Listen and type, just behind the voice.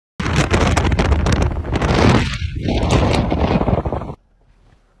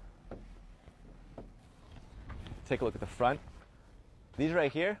take a look at the front. These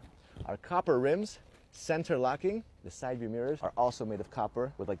right here are copper rims, center locking. The side view mirrors are also made of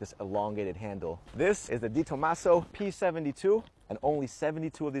copper with like this elongated handle. This is the Tomaso P72, and only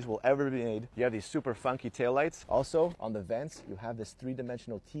 72 of these will ever be made. You have these super funky taillights. Also, on the vents, you have this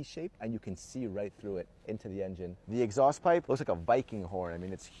three-dimensional T-shape, and you can see right through it into the engine. The exhaust pipe looks like a Viking horn. I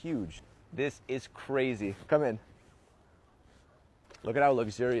mean, it's huge. This is crazy. Come in. Look at how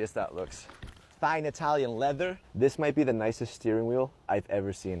luxurious that looks. Fine Italian leather. This might be the nicest steering wheel I've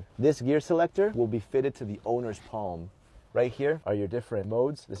ever seen. This gear selector will be fitted to the owner's palm. Right here are your different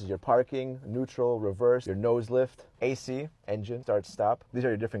modes. This is your parking, neutral, reverse, your nose lift, AC, engine, start, stop. These are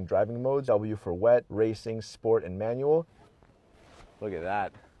your different driving modes. W for wet, racing, sport, and manual. Look at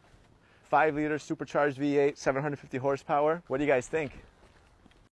that. 5-liter supercharged V8, 750 horsepower. What do you guys think?